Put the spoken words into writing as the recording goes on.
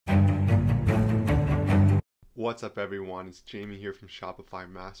What's up everyone, it's Jamie here from Shopify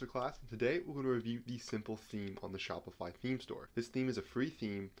Masterclass, and today we're going to review the Simple theme on the Shopify theme store. This theme is a free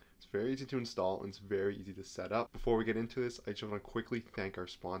theme, it's very easy to install, and it's very easy to set up. Before we get into this, I just want to quickly thank our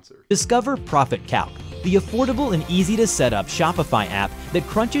sponsor. Discover Profit Calc, the affordable and easy to set up Shopify app that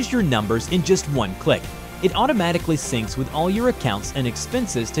crunches your numbers in just one click. It automatically syncs with all your accounts and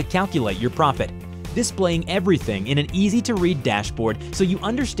expenses to calculate your profit, displaying everything in an easy to read dashboard so you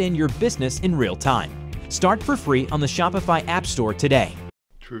understand your business in real time. Start for free on the Shopify App Store today.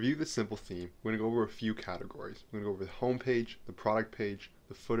 To review the Simple theme, we're going to go over a few categories. We're going to go over the home page, the product page,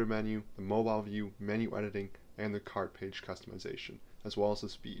 the footer menu, the mobile view, menu editing, and the cart page customization, as well as the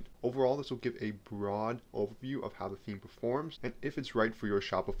speed. Overall, this will give a broad overview of how the theme performs and if it's right for your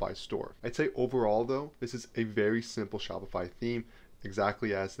Shopify store. I'd say overall though, this is a very simple Shopify theme,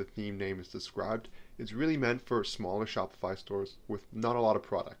 exactly as the theme name is described. It's really meant for smaller Shopify stores with not a lot of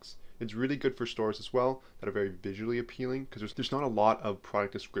products. It's really good for stores as well that are very visually appealing because there's not a lot of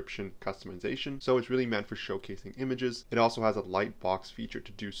product description customization, so it's really meant for showcasing images. It also has a light box feature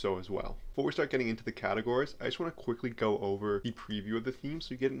to do so as well. Before we start getting into the categories, I just want to quickly go over the preview of the theme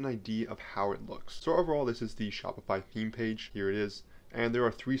so you get an idea of how it looks. So overall, this is the Shopify theme page. Here it is, and there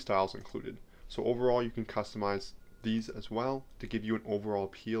are 3 styles included. So overall, you can customize these as well to give you an overall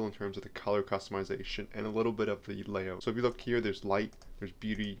appeal in terms of the color customization and a little bit of the layout. So if you look here, there's light, there's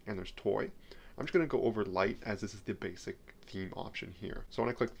beauty, and there's toy. I'm just going to go over light as this is the basic theme option here. So when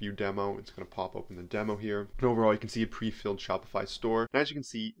I click view demo, it's going to pop open the demo here. And overall, you can see a pre-filled Shopify store. And as you can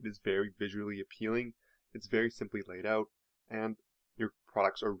see, it is very visually appealing. It's very simply laid out, and your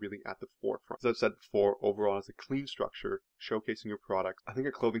products are really at the forefront. As I've said before, overall it's a clean structure showcasing your products. I think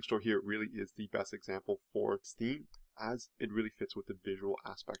a clothing store here really is the best example for its theme, as it really fits with the visual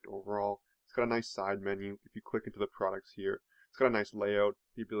aspect overall. It's got a nice side menu. If you click into the products here, it's got a nice layout,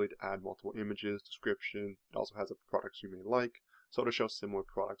 the ability to add multiple images, description. It also has the products you may like, so to show similar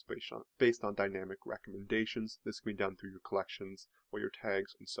products based on dynamic recommendations. This can be done through your collections or your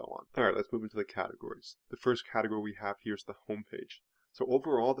tags and so on. Alright, let's move into the categories. The first category we have here is the home page. So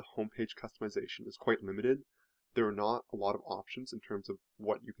overall, the homepage customization is quite limited. There are not a lot of options in terms of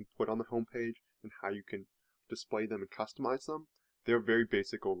what you can put on the homepage and how you can display them and customize them. They're very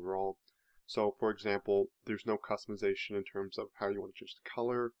basic overall. So for example, there's no customization in terms of how you want to change the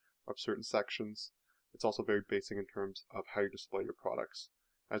color of certain sections. It's also very basic in terms of how you display your products.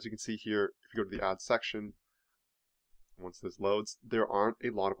 As you can see here, if you go to the add section, once this loads, there aren't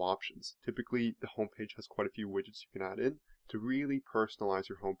a lot of options. Typically, the homepage has quite a few widgets you can add in to really personalize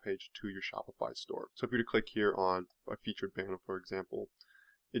your homepage to your Shopify store. So if you were to click here on a featured banner, for example,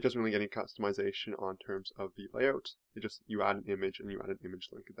 it doesn't really get any customization on terms of the layout. You add an image and you add an image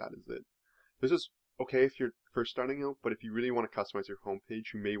link, and that is it. This is okay if you're first starting out, but if you really want to customize your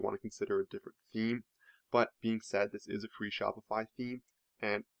homepage, you may want to consider a different theme. But being said, this is a free Shopify theme,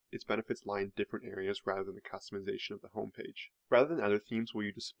 and its benefits lie in different areas rather than the customization of the homepage. Rather than other themes where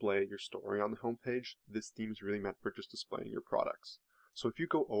you display your story on the homepage, this theme is really meant for just displaying your products. So if you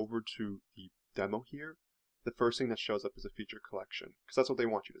go over to the demo here, the first thing that shows up is a feature collection, because that's what they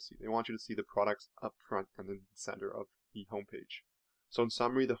want you to see. They want you to see the products up front and in the center of the homepage. So in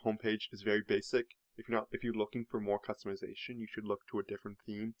summary, the homepage is very basic. If you're looking for more customization, you should look to a different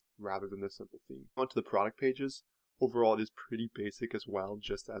theme rather than the simple theme. Onto the product pages. Overall, it is pretty basic as well,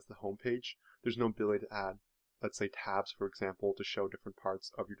 just as the homepage. There's no ability to add, let's say, tabs, for example, to show different parts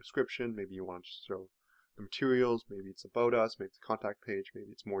of your description. Maybe you want to show the materials, maybe it's about us, maybe it's a contact page,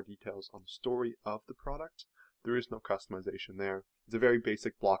 maybe it's more details on the story of the product. There is no customization there. It's a very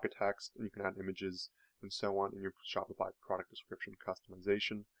basic block of text, and you can add images and so on in your Shopify product description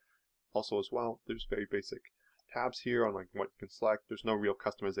customization. Also as well, there's very basic tabs here on like what you can select. There's no real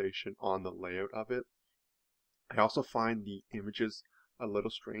customization on the layout of it. I also find the images a little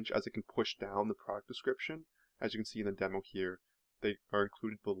strange as it can push down the product description. As you can see in the demo here, they are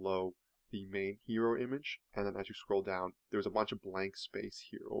included below the main hero image, and then as you scroll down, there's a bunch of blank space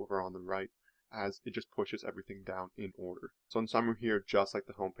here over on the right, as it just pushes everything down in order. So in summary here, just like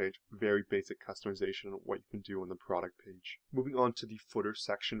the homepage, very basic customization of what you can do on the product page. Moving on to the footer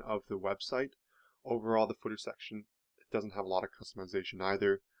section of the website. Overall, the footer section doesn't have a lot of customization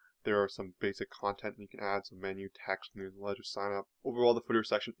either. There are some basic content you can add, some menu, text, newsletter, sign up. Overall, the footer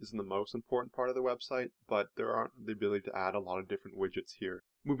section isn't the most important part of the website, but there aren't the ability to add a lot of different widgets here.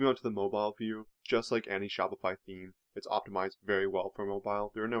 Moving on to the mobile view, just like any Shopify theme, it's optimized very well for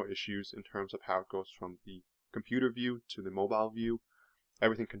mobile. There are no issues in terms of how it goes from the computer view to the mobile view.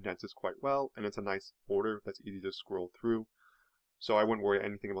 Everything condenses quite well, and it's a nice order that's easy to scroll through. So I wouldn't worry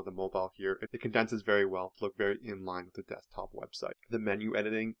anything about the mobile here. It condenses very well to look very in line with the desktop website. The menu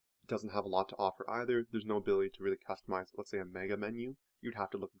editing doesn't have a lot to offer either. There's no ability to really customize, let's say, a mega menu. You'd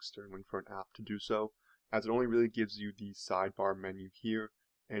have to look externally for an app to do so, as it only really gives you the sidebar menu here,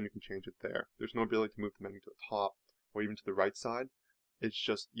 and you can change it there. There's no ability to move the menu to the top or even to the right side. It's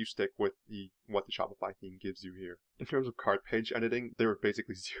just you stick with what the Shopify theme gives you here. In terms of cart page editing, there are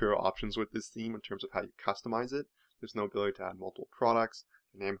basically 0 options with this theme in terms of how you customize it. There's no ability to add multiple products,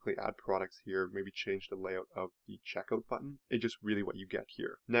 dynamically add products here, maybe change the layout of the checkout button. It's just really what you get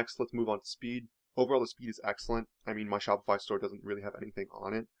here. Next, let's move on to speed. Overall, the speed is excellent. I mean, my Shopify store doesn't really have anything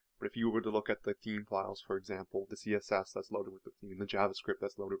on it, but if you were to look at the theme files, for example, the CSS that's loaded with the theme, the JavaScript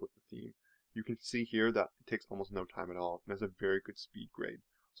that's loaded with the theme, you can see here that it takes almost no time at all and has a very good speed grade.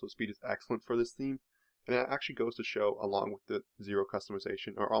 So speed is excellent for this theme, and it actually goes to show, along with the 0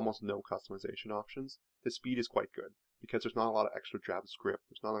 customization or almost no customization options, the speed is quite good because there's not a lot of extra JavaScript,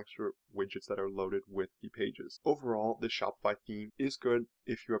 there's not extra widgets that are loaded with the pages. Overall, this Shopify theme is good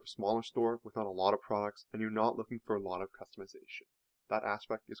if you have a smaller store with not a lot of products and you're not looking for a lot of customization. That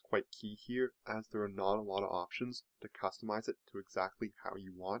aspect is quite key here, as there are not a lot of options to customize it to exactly how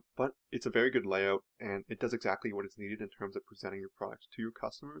you want, but it's a very good layout and it does exactly what is needed in terms of presenting your products to your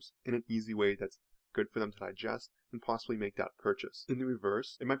customers in an easy way that's good for them to digest and possibly make that purchase. In the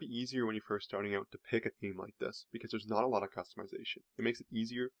reverse, it might be easier when you're first starting out to pick a theme like this because there's not a lot of customization. It makes it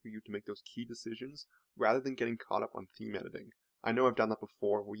easier for you to make those key decisions rather than getting caught up on theme editing. I know I've done that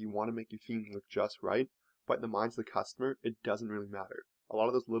before where you want to make your theme look just right, but in the minds of the customer, it doesn't really matter. A lot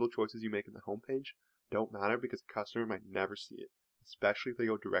of those little choices you make in the homepage don't matter because the customer might never see it, especially if they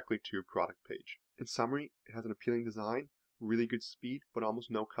go directly to your product page. In summary, it has an appealing design, really good speed, but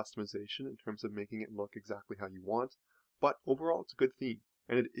almost no customization in terms of making it look exactly how you want. But overall, it's a good theme,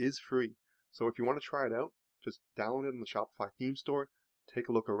 and it is free. So if you want to try it out, just download it in the Shopify theme store, take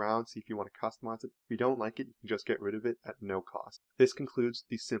a look around, see if you want to customize it. If you don't like it, you can just get rid of it at no cost. This concludes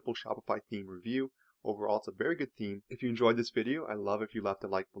the Simple Shopify theme review. Overall, it's a very good theme. If you enjoyed this video, I'd love if you left a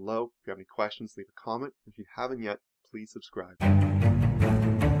like below. If you have any questions, leave a comment. If you haven't yet, please subscribe.